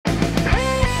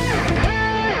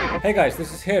Hey guys,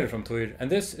 this is Heri from Twitter,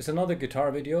 and this is another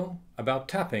guitar video about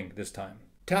tapping this time.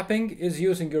 Tapping is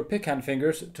using your pickhand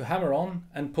fingers to hammer on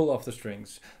and pull off the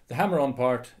strings. The hammer on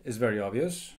part is very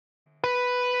obvious.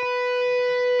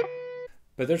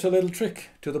 But there's a little trick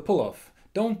to the pull off.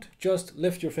 Don't just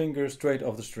lift your finger straight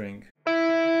off the string.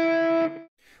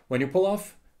 When you pull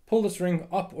off, pull the string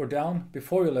up or down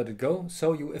before you let it go,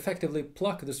 so you effectively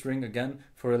pluck the string again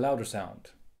for a louder sound.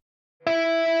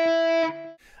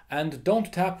 And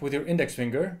don't tap with your index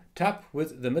finger, tap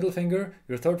with the middle finger,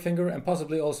 your third finger, and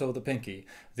possibly also the pinky.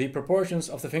 The proportions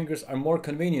of the fingers are more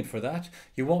convenient for that.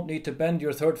 You won't need to bend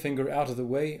your third finger out of the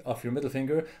way of your middle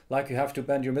finger like you have to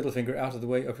bend your middle finger out of the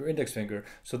way of your index finger.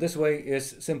 So this way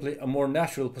is simply a more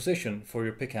natural position for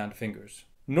your pickhand fingers.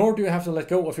 Nor do you have to let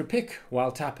go of your pick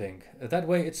while tapping. That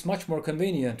way it's much more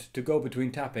convenient to go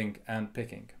between tapping and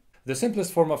picking. The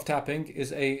simplest form of tapping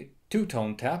is a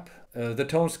two-tone tap. The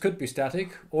tones could be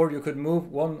static, or you could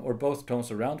move one or both tones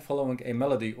around following a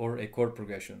melody or a chord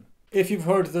progression. If you've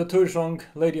heard the tour song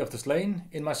Lady of the Slain,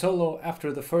 in my solo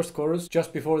after the first chorus,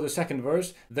 just before the second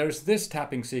verse, there's this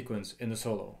tapping sequence in the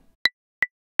solo.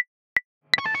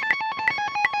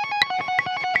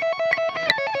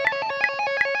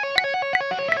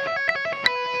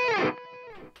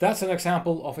 That's an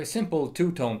example of a simple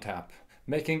two-tone tap,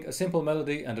 making a simple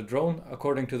melody and a drone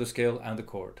according to the scale and the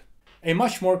chord. A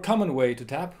much more common way to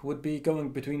tap would be going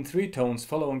between three tones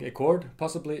following a chord,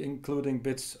 possibly including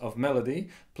bits of melody,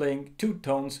 playing two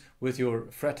tones with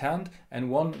your fret hand and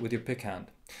one with your pick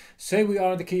hand. Say we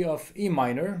are in the key of E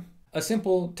minor, a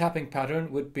simple tapping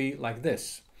pattern would be like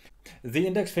this. The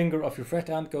index finger of your fret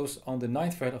hand goes on the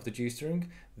 9th fret of the G string,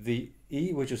 the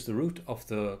E, which is the root of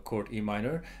the chord E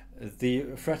minor.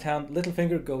 The fret hand little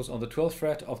finger goes on the 12th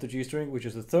fret of the G string, which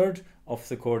is the 3rd of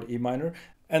the chord E minor.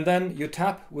 And then you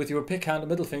tap with your pick hand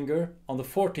middle finger on the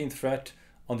 14th fret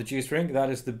on the G string, that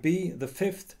is the B, the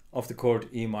 5th of the chord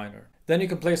E minor. Then you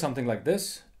can play something like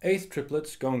this, 8th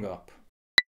triplets going up.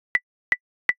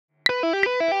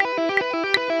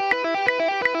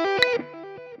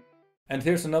 And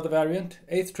here's another variant,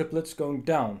 8th triplets going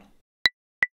down.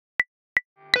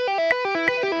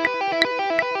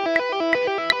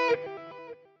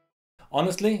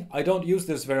 Honestly, I don't use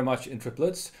this very much in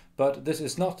triplets, but this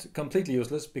is not completely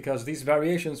useless because these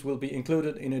variations will be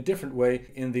included in a different way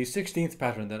in the 16th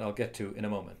pattern that I'll get to in a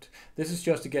moment. This is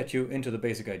just to get you into the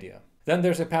basic idea. Then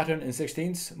there's a pattern in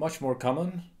 16ths, much more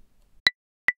common.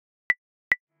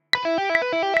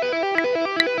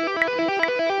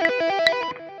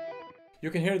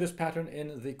 You can hear this pattern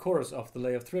in the chorus of the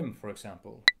Lay of Thrym, for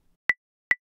example.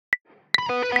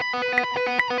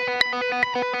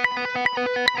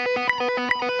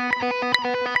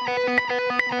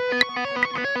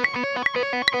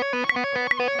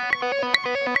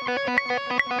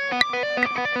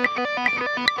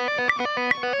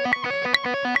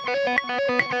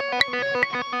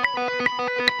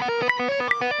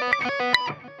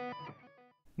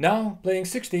 Now playing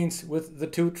 16ths with the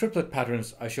two triplet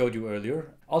patterns I showed you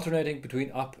earlier, alternating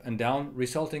between up and down,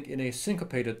 resulting in a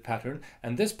syncopated pattern,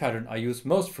 and this pattern I use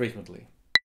most frequently.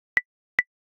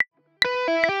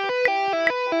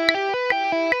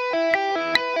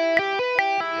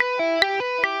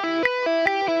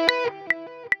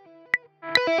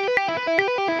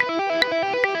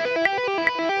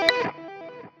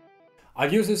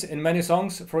 I've used this in many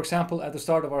songs, for example at the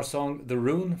start of our song The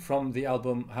Rune from the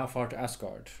album How Far to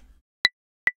Asgard.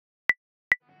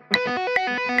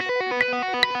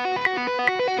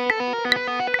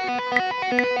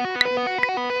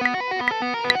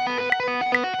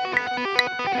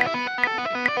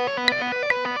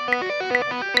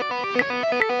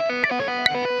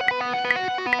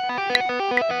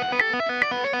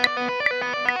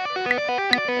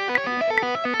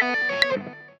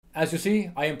 As you see,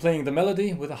 I am playing the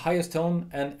melody with the highest tone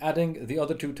and adding the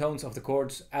other two tones of the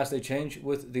chords as they change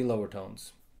with the lower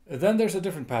tones. Then there's a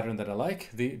different pattern that I like.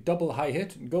 The double high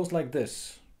hit goes like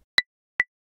this.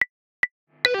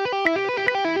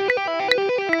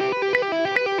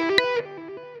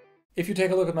 If you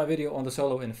take a look at my video on the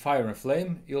solo in Fire and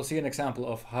Flame, you'll see an example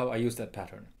of how I use that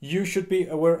pattern. You should be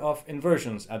aware of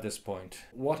inversions at this point.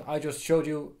 What I just showed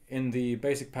you in the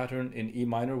basic pattern in E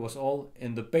minor was all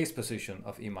in the bass position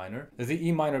of E minor. The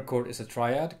E minor chord is a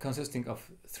triad consisting of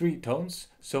three tones,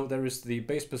 so there is the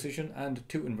bass position and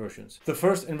two inversions. The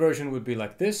first inversion would be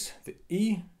like this. The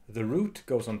E, the root,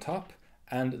 goes on top,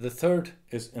 and the third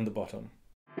is in the bottom.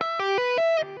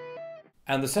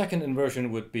 And the second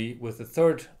inversion would be with the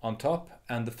third on top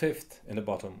and the fifth in the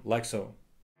bottom, like so.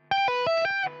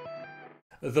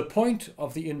 The point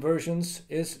of the inversions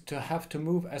is to have to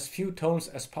move as few tones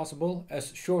as possible,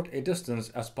 as short a distance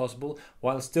as possible,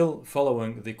 while still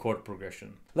following the chord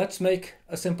progression. Let's make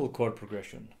a simple chord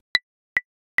progression.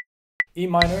 E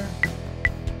minor,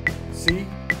 C,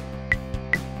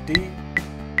 D,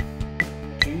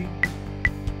 G,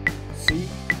 C,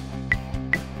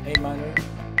 A minor,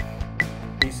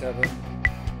 B7,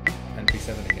 and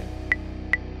B7 again.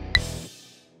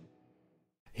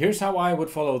 Here's how I would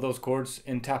follow those chords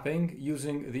in tapping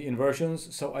using the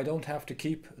inversions, so I don't have to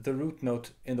keep the root note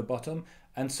in the bottom,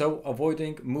 and so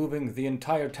avoiding moving the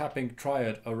entire tapping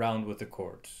triad around with the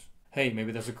chords. Hey,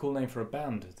 maybe there's a cool name for a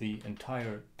band, the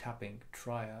entire tapping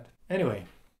triad. Anyway.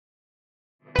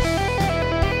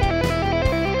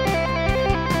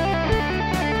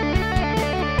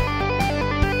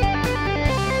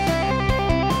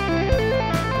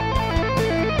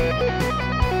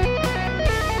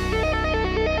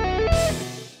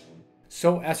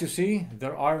 So as you see,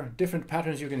 there are different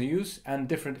patterns you can use and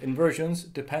different inversions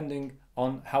depending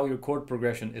on how your chord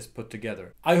progression is put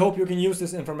together. I hope you can use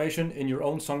this information in your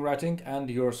own songwriting and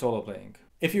your solo playing.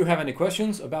 If you have any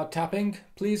questions about tapping,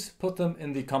 please put them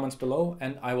in the comments below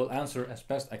and I will answer as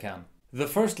best I can. The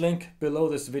first link below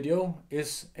this video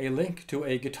is a link to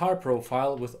a GuitarPro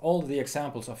file with all the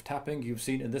examples of tapping you've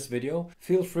seen in this video.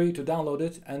 Feel free to download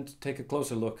it and take a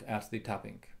closer look at the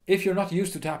tapping. If you're not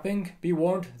used to tapping, be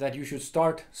warned that you should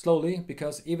start slowly,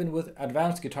 because even with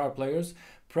advanced guitar players,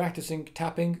 practicing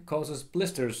tapping causes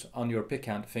blisters on your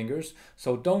pickhand fingers,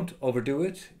 so don't overdo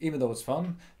it, even though it's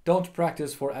fun. Don't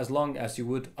practice for as long as you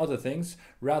would other things,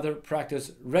 rather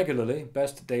practice regularly,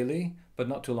 best daily, but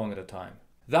not too long at a time.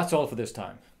 That's all for this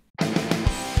time.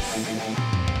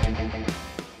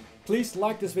 Please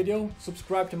like this video,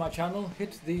 subscribe to my channel,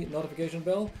 hit the notification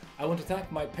bell. I want to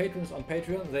thank my patrons on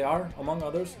Patreon. They are, among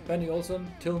others, Benny Olsen,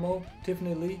 Tilmo,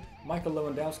 Tiffany Lee, Michael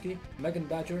Lewandowski, Megan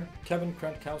Badger, Kevin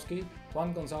Krentkowski,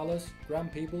 Juan Gonzalez, Graham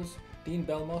Peebles, Dean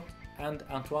Belmont, and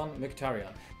Antoine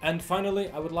Mkhitaryan. And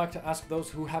finally, I would like to ask those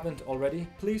who haven't already,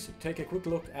 please take a quick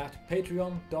look at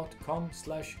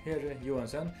patreon.com/Heri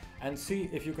Joensen and see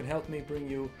if you can help me bring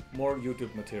you more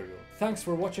YouTube material. Thanks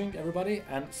for watching, everybody,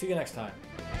 and see you next time.